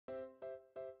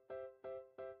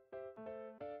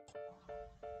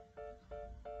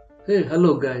Hey,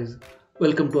 hello guys.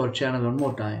 Welcome to our channel one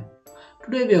more time.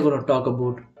 Today we are going to talk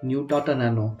about new Tata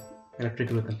Nano electric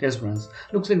vehicle test runs.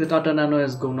 Looks like the Tata Nano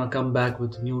is going to come back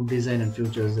with new design and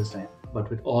features this time,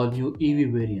 but with all new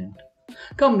EV variant.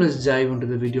 Come, let's dive into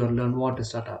the video and learn what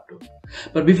is Tata up to.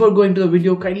 But before going to the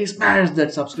video, kindly smash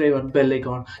that subscribe and bell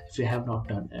icon if you have not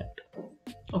done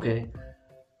it. Okay,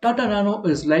 Tata Nano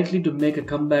is likely to make a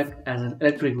comeback as an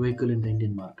electric vehicle in the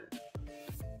Indian market.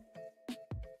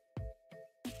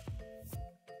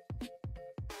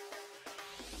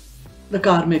 The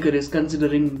car maker is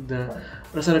considering the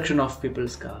resurrection of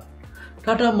people's car.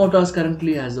 Tata Motors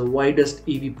currently has the widest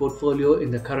EV portfolio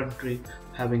in the country,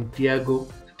 having Tiago,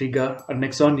 Tigor and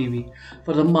Nexon EV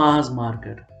for the mass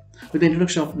market. With the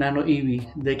introduction of Nano EV,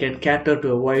 they can cater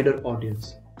to a wider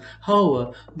audience.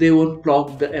 However, they won't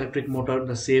plonk the electric motor in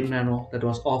the same Nano that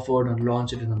was offered and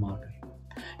launched in the market.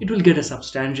 It will get a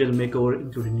substantial makeover,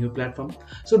 including new platform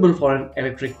suitable for an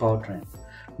electric powertrain,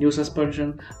 new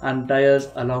suspension and tires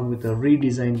along with a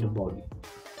redesigned body.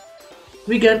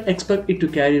 We can expect it to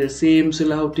carry the same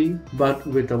silhouette but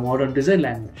with a modern design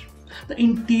language. The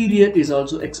interior is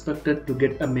also expected to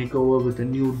get a makeover with a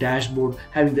new dashboard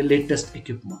having the latest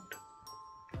equipment.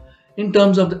 In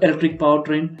terms of the electric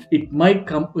powertrain, it might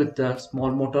come with a small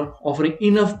motor offering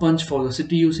enough punch for the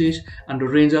city usage and a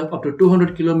range of up to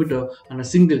 200 km on a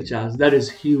single charge. That is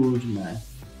huge, man.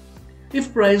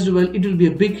 If priced well, it will be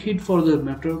a big hit for the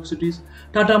metro cities.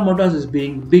 Tata Motors is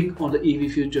being big on the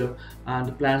EV future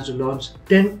and plans to launch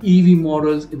 10 EV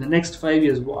models in the next 5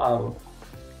 years. Wow.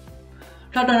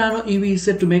 Tata Nano EV is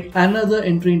set to make another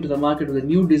entry into the market with a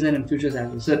new design and features.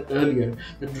 As I said earlier,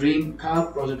 the dream car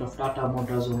project of Tata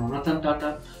Motors owner Ratan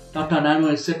Tata, Tata Nano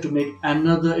is set to make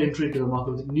another entry into the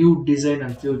market with new design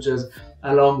and features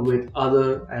along with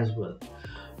other as well.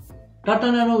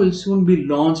 Tata Nano will soon be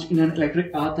launched in an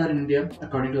electric avatar in India,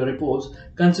 according to the reports.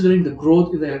 Considering the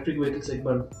growth in the electric vehicle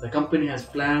segment, the company has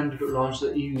planned to launch the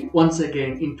EV once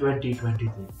again in 2023.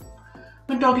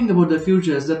 When talking about the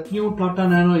futures, the new Tata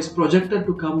Nano is projected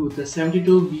to come with a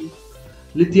 72V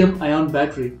lithium-ion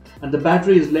battery, and the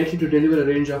battery is likely to deliver a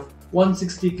range of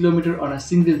 160 km on a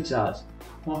single charge,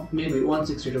 or maybe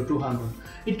 160 to 200.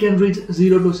 It can reach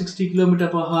 0 to 60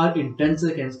 km per hour in 10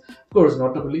 seconds. Of course,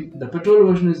 notably, the petrol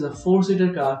version is a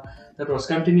 4-seater car that was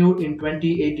continued in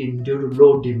 2018 due to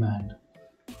low demand.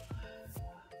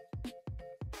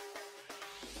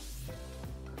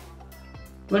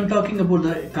 When talking about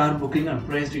the car booking and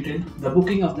price detail, the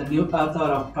booking of the new avatar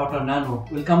of Tata Nano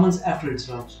will commence after its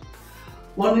launch.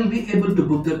 One will be able to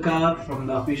book the car from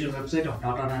the official website of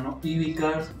Tata Nano EV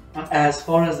cars, and as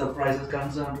far as the price is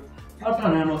concerned, Tata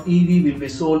Nano EV will be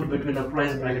sold between a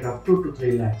price bracket of 2 to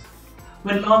 3 lakhs.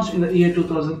 When launched in the year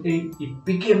 2008, it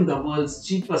became the world's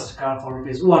cheapest car for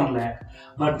rupees 1 lakh.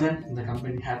 But then the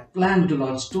company had planned to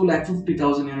launch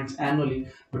 2,50,000 units annually,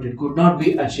 but it could not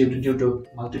be achieved due to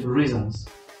multiple reasons.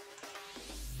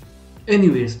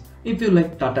 Anyways, if you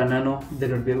like Tata Nano,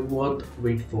 then it will be worth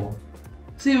wait for.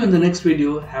 See you in the next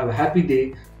video. Have a happy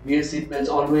day. Wear seatbelts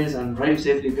always and drive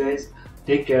safely, guys.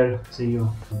 Take care. See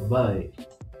you. Bye.